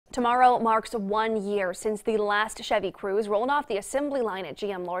Tomorrow marks 1 year since the last Chevy Cruze rolled off the assembly line at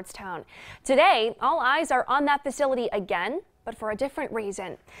GM Lordstown. Today, all eyes are on that facility again, but for a different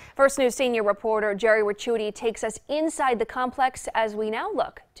reason. First News senior reporter Jerry Ricciuti takes us inside the complex as we now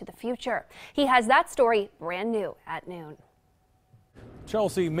look to the future. He has that story brand new at noon.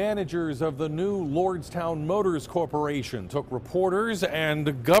 Chelsea, managers of the new Lordstown Motors Corporation took reporters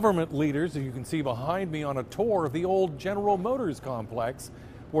and government leaders, as you can see behind me, on a tour of the old General Motors complex,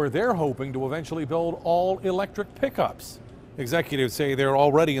 where they're hoping to eventually build all-electric pickups. Executives say they're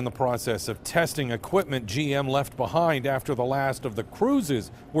already in the process of testing equipment GM left behind after the last of the Cruzes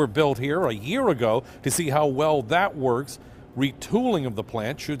were built here a year ago to see how well that works. Retooling of the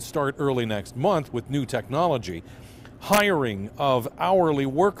plant should start early next month with new technology. Hiring of hourly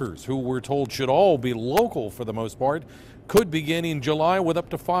workers, who we're told should all be local for the most part, could begin in July with up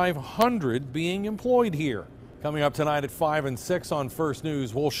to 500 being employed here. Coming up tonight at 5 and 6 on First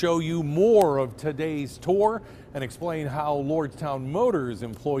News, we'll show you more of today's tour and explain how Lordstown Motors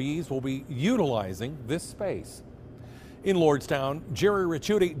employees will be utilizing this space. In Lordstown, Jerry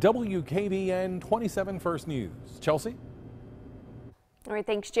Ricciuti, WKBN 27 First News. Chelsea? All right,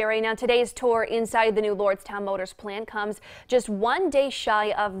 thanks, Jerry. Now, today's tour inside the new Lordstown Motors plant comes just 1 day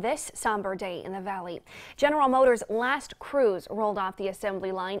shy of this somber day in the valley. General Motors' last Cruze rolled off the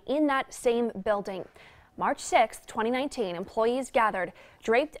assembly line in that same building. March 6, 2019, employees gathered,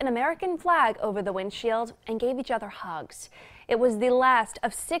 draped an American flag over the windshield, and gave each other hugs. It was the last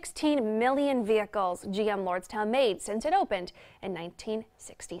of 16 million vehicles GM Lordstown made since it opened in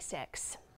 1966.